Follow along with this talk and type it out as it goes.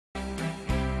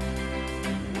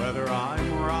whether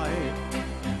I'm right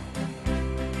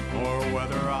or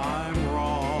whether I'm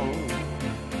wrong,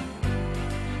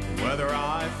 whether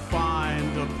I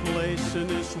find a place in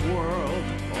this world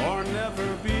or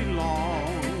never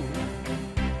belong,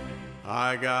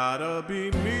 I gotta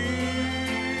be me.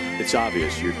 It's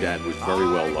obvious your dad was very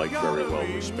well liked, very well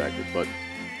respected, but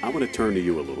I want to turn to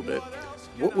you a little bit.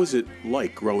 What was it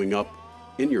like growing up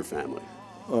in your family?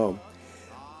 Oh,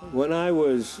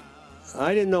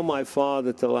 I didn't know my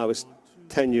father till I was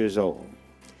 10 years old.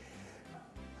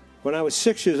 When I was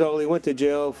 6 years old, he went to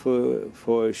jail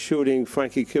for shooting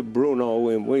Frankie Kid Bruno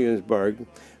in Williamsburg,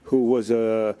 who was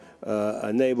a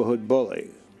neighborhood bully.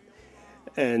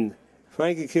 And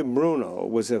Frankie Kid Bruno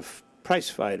was a prize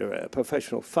fighter, a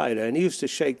professional fighter, and he used to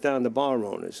shake down the bar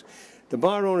owners. The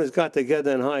bar owners got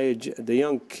together and hired the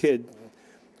young kid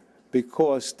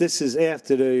because this is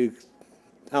after the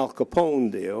Al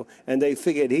Capone deal, and they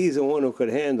figured he's the one who could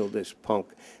handle this punk.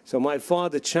 So my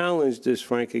father challenged this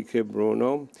Frankie Kid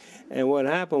Bruno, and what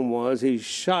happened was he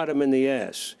shot him in the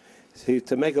ass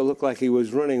to make it look like he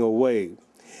was running away.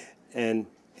 And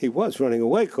he was running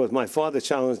away because my father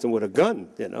challenged him with a gun,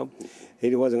 you know.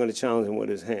 He wasn't going to challenge him with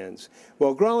his hands.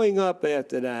 Well, growing up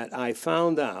after that, I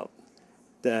found out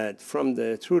that through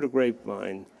the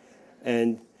grapevine,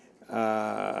 and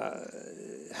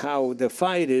how the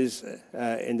fighters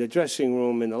in the dressing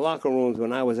room, in the locker rooms,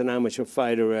 when I was an amateur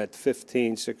fighter at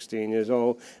 15, 16 years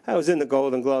old, I was in the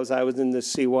Golden Gloves, I was in the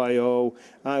CYO,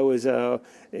 I was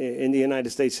in the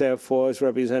United States Air Force,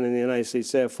 representing the United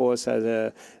States Air Force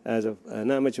as an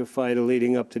amateur fighter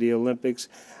leading up to the Olympics.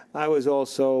 I was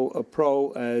also a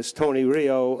pro as Tony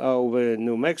Rio over in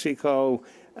New Mexico,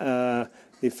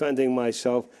 defending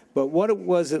myself. But what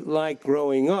was it like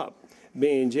growing up,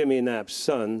 being Jimmy Knapp's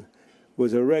son,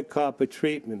 was a red carpet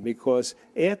treatment, because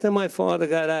after my father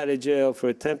got out of jail for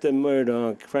attempted murder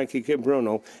on Frankie Kid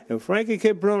Bruno, and Frankie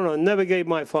Kid Bruno never gave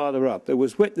my father up. There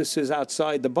was witnesses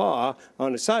outside the bar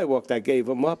on the sidewalk that gave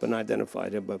him up and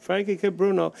identified him. But Frankie Kid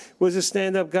Bruno was a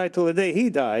stand-up guy till the day he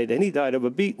died, and he died of a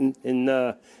beating in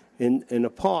a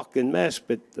park in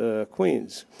Maspeth,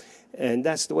 Queens. And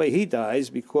that's the way he dies,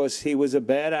 because he was a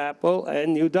bad apple,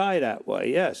 and you die that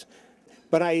way, yes.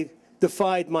 But I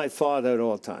defied my father at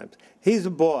all times. He's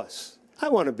a boss. I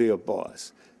want to be a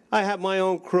boss. I have my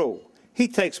own crew. He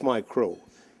takes my crew.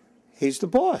 He's the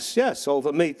boss, yes,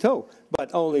 over me too.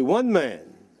 But only one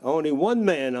man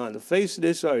on the face of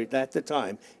this earth at the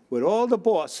time, with all the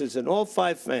bosses and all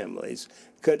 5 families,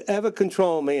 could ever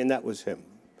control me, and that was him.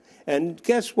 And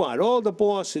guess what? All the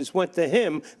bosses went to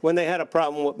him when they had a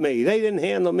problem with me. They didn't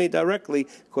handle me directly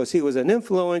because he was an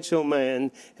influential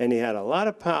man and he had a lot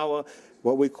of power,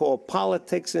 what we call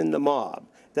politics in the mob,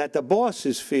 that the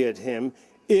bosses feared him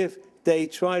if they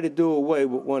tried to do away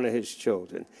with one of his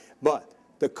children. But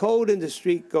the code in the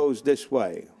street goes this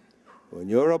way. When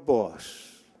you're a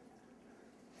boss,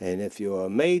 and if you're a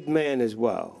made man as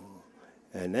well,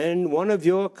 and then one of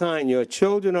your kind, your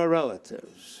children or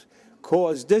relatives,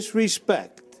 cause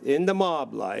disrespect in the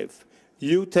mob life,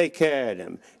 you take care of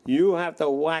them. You have to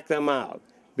whack them out.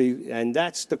 And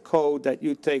that's the code that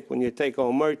you take when you take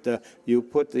omerta. You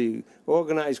put the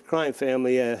organized crime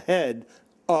family ahead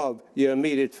of your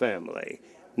immediate family.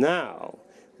 Now,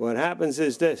 what happens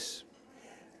is this.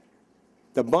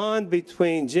 The bond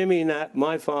between Jimmy Knapp,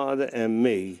 my father, and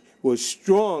me was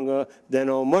stronger than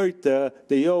omerta,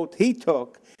 the oath he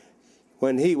took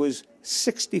when he was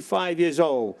 65 years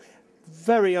old.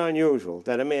 Very unusual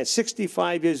that a man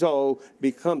 65 years old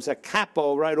becomes a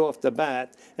capo right off the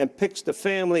bat and picks the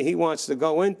family he wants to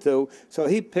go into. So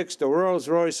he picks the Rolls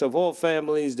Royce of all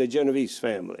families, the Genovese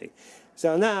family.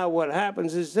 So now what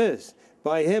happens is this.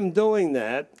 By him doing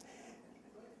that,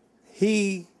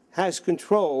 he has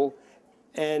control,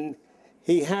 and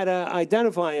he had to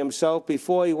identify himself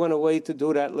before he went away to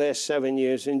do that last 7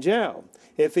 years in jail.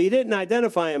 If he didn't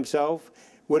identify himself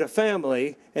with a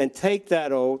family and take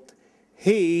that oath,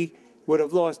 he would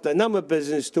have lost the number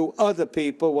business to other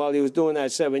people while he was doing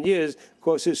that 7 years,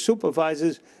 because his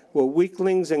supervisors were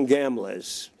weaklings and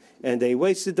gamblers. And they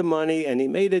wasted the money, and he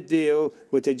made a deal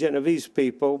with the Genovese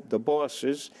people, the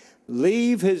bosses,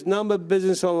 leave his number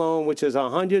business alone, which is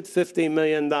 $150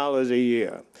 million a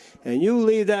year. And you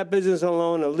leave that business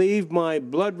alone and leave my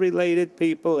blood-related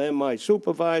people and my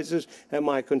supervisors and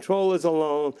my controllers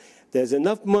alone. There's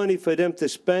enough money for them to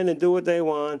spend and do what they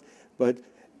want, but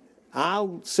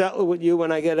I'll settle with you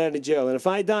when I get out of jail. And if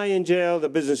I die in jail, the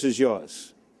business is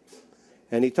yours.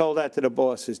 And he told that to the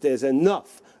bosses. There's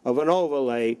enough of an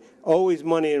overlay, always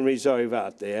money in reserve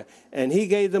out there. And he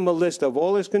gave them a list of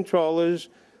all his controllers,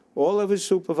 all of his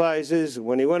supervisors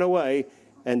when he went away.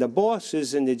 And the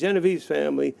bosses in the Genovese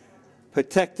family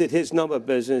protected his number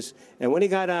business, and when he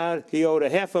got out, he owed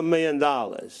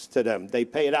 $500,000 to them. They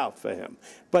paid out for him.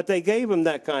 But they gave him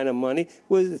that kind of money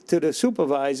to the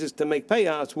supervisors to make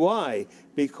payouts. Why?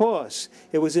 Because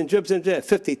it was in dribs and drabs,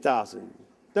 $50,000,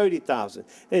 $30,000.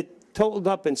 It totaled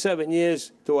up in 7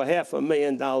 years to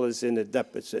 $500,000 in the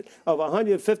deficit of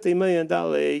 $150 million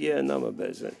a year number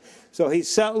business. So he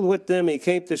settled with them. He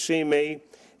came to see me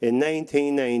in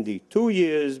 1990, 2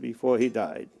 years before he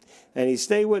died. And he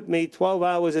stayed with me 12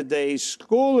 hours a day,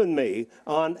 schooling me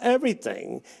on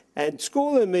everything, and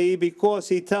schooling me because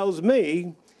he tells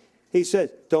me, he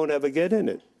said, don't ever get in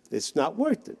it. It's not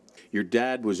worth it. Your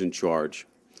dad was in charge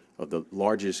of the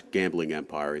largest gambling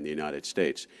empire in the United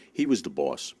States. He was the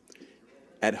boss.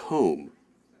 At home,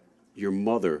 your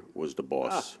mother was the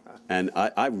boss. And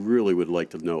I really would like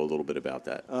to know a little bit about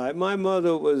that. My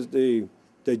mother was the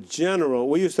general.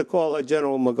 We used to call her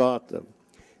General MacArthur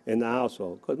in the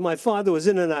household, because my father was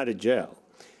in and out of jail.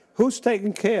 Who's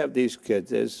taking care of these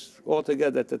kids? There's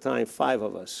altogether at the time 5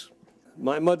 of us.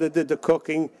 My mother did the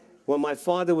cooking. When my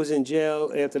father was in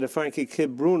jail after the Frankie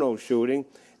Kid Bruno shooting,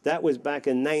 that was back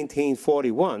in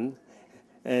 1941,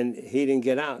 and he didn't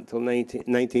get out until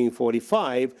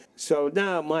 1945. So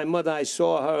now my mother, I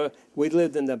saw her, we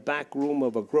lived in the back room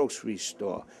of a grocery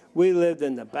store. We lived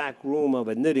in the back room of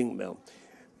a knitting mill.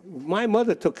 My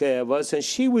mother took care of us, and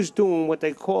she was doing what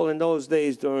they call in those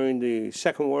days during the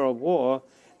Second World War,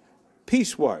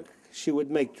 piecework. She would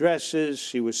make dresses,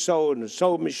 she was sewing in a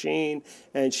sewing machine,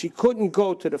 and she couldn't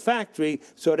go to the factory,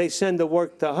 so they send the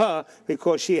work to her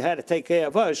because she had to take care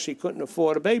of us. She couldn't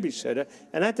afford a babysitter.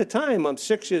 And at the time, I'm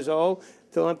 6 years old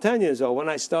till I'm 10 years old. When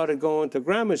I started going to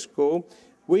grammar school,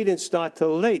 we didn't start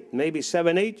till late, maybe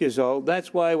 7, 8 years old.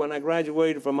 That's why when I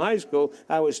graduated from high school,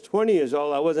 I was 20 years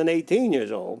old. I wasn't 18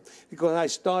 years old because I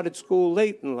started school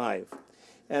late in life.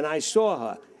 And I saw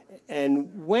her.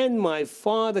 And when my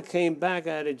father came back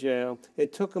out of jail,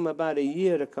 it took him about a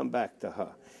year to come back to her.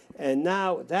 And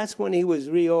now that's when he was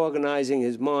reorganizing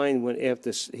his mind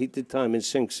after he did time in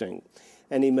Sing Sing.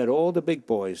 And he met all the big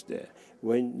boys there.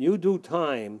 When you do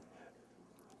time,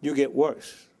 you get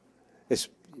worse.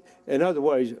 In other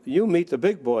words, you meet the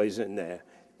big boys in there,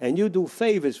 and you do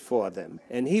favors for them.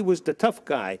 And he was the tough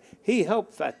guy. He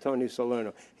helped Fat Tony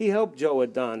Salerno. He helped Joe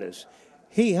Adonis.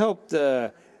 He helped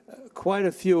quite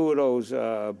a few of those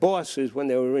bosses when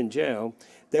they were in jail.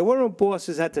 They weren't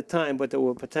bosses at the time, but they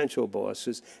were potential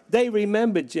bosses. They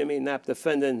remembered Jimmy Knapp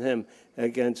defending him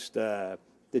against the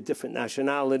different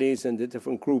nationalities and the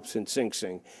different groups in Sing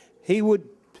Sing. He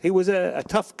was a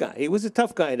tough guy. He was a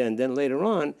tough guy then. Then later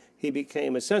on, he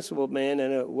became a sensible man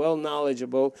and a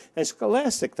well-knowledgeable and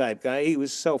scholastic type guy. He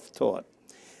was self-taught.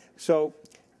 So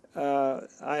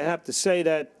I have to say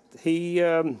that he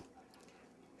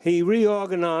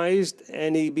reorganized,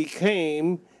 and he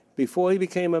became, before he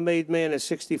became a made man at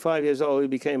 65 years old, he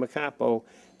became a capo.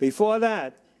 Before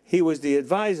that, he was the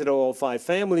advisor to all 5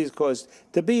 families, because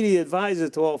to be the advisor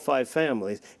to all 5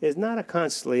 families is not a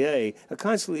consigliere. A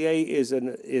consigliere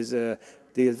is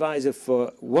the advisor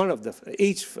for one of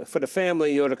each for the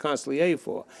family you're the consigliere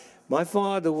for. My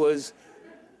father was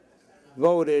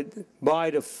voted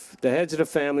by the heads of the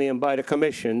family and by the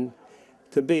commission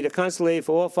to be the consigliere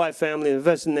for all 5 families,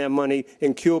 investing their money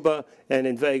in Cuba and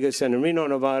in Vegas and in Reno,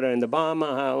 Nevada, and the Bahama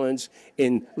Islands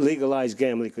in legalized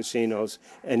gambling casinos.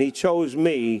 And he chose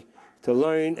me to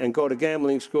learn and go to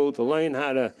gambling school to learn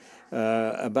how to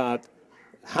about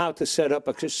how to set up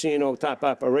a casino-type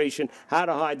operation, how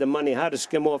to hide the money, how to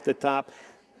skim off the top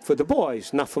for the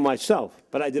boys, not for myself.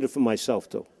 But I did it for myself,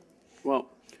 too. Well,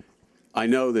 I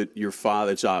know that your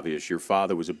father, it's obvious, your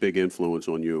father was a big influence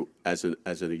on you as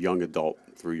a young adult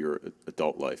through your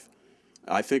adult life.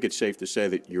 I think it's safe to say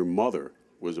that your mother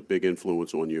was a big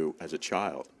influence on you as a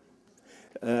child.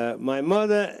 My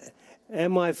mother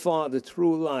and my father,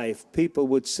 through life, people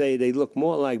would say they look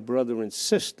more like brother and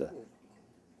sister.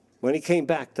 When he came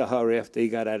back to her after he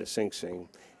got out of Sing Sing,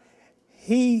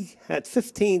 he had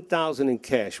 $15,000 in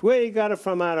cash. Where he got it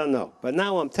from, I don't know. But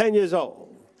now I'm 10 years old.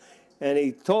 And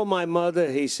he told my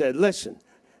mother, he said, listen,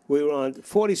 we were on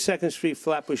 42nd Street,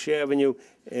 Flatbush Avenue,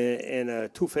 in a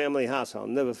 2-family house, I'll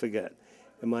never forget.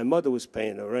 And my mother was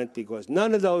paying the rent because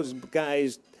none of those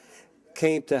guys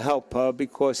came to help her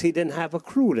because he didn't have a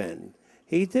crew then.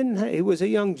 He was a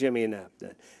young Jimmy Knapp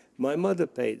then. My mother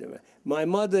paid the rent. My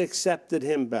mother accepted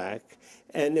him back,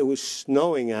 and it was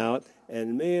snowing out,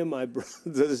 And me and my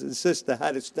brothers and sister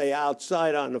had to stay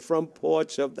outside on the front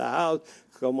porch of the house.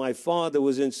 So my father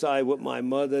was inside with my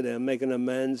mother. They're making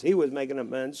amends. He was making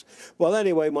amends. Well,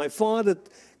 anyway, my father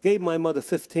gave my mother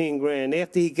 15 grand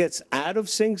after he gets out of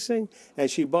Sing Sing,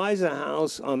 and she buys a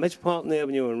house on Metropolitan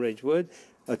Avenue in Ridgewood,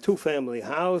 a two-family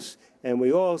house, and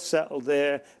we all settled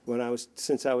there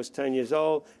since I was 10 years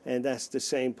old, and that's the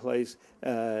same place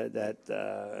it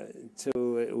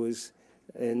was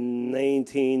in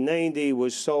 1990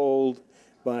 was sold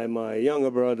by my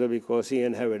younger brother because he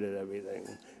inherited everything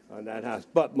on that house.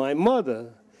 But my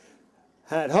mother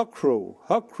had her crew.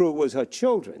 Her crew was her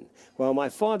children. Well, my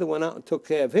father went out and took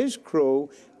care of his crew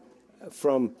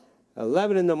from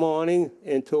 11 in the morning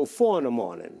until 4 in the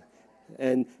morning.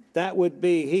 And that would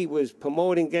be, he was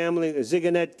promoting gambling, the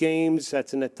Ziganet games,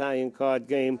 that's an Italian card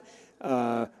game,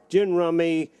 gin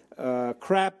rummy,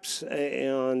 craps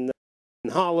in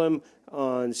Harlem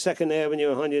on 2nd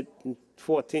Avenue,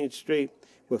 114th Street,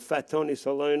 with Fat Tony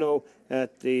Salerno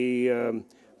at the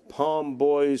Palm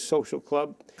Boys Social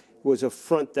Club. Was a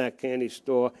front that candy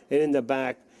store, and in the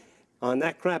back, on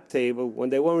that crap table, when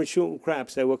they weren't shooting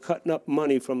craps, they were cutting up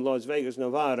money from Las Vegas,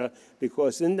 Nevada,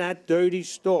 because in that dirty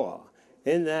store,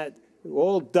 in that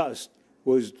all dust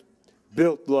was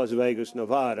built Las Vegas,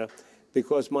 Nevada,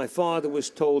 because my father was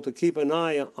told to keep an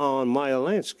eye on Meyer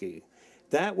Lansky.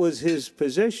 That was his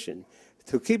position,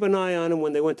 to keep an eye on him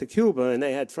when they went to Cuba, and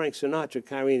they had Frank Sinatra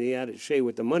carrying the attaché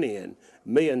with the money in, $1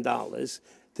 million,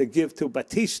 to give to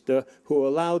Batista, who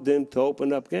allowed them to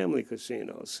open up gambling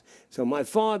casinos. So my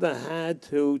father had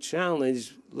to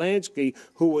challenge Lansky,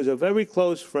 who was a very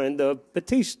close friend of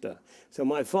Batista. So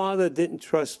my father didn't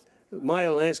trust Meyer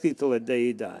Lansky till the day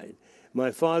he died.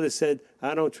 My father said,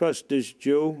 I don't trust this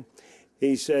Jew.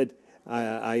 He said,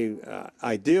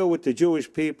 I deal with the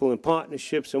Jewish people in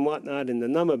partnerships and whatnot in the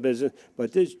number business,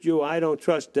 but this Jew, I don't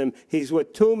trust him. He's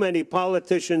with too many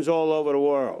politicians all over the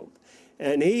world.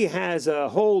 And he has a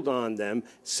hold on them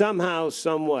somehow,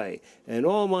 some way. And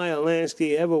all Meyer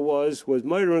Lansky ever was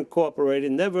Murder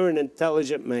Incorporated, never an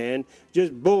intelligent man,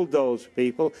 just bulldozed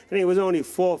people, and he was only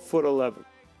 4'11".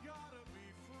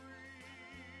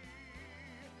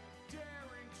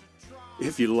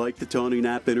 If you like the Tony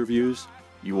Knapp interviews,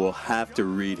 you will have to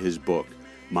read his book,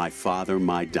 My Father,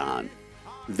 My Don.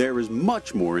 There is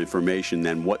much more information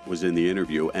than what was in the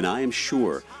interview, and I am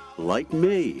sure, like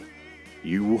me,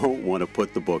 you won't want to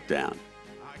put the book down.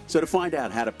 So to find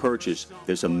out how to purchase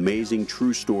this amazing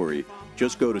true story,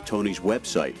 just go to Tony's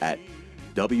website at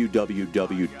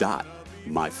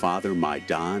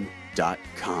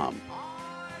www.myfathermydon.com.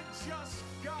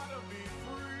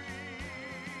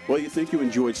 Well, you think you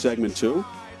enjoyed segment 2?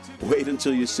 Wait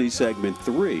until you see segment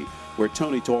 3, where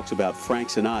Tony talks about Frank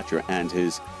Sinatra and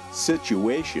his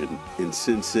situation in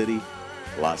Sin City,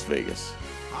 Las Vegas.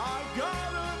 I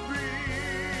gotta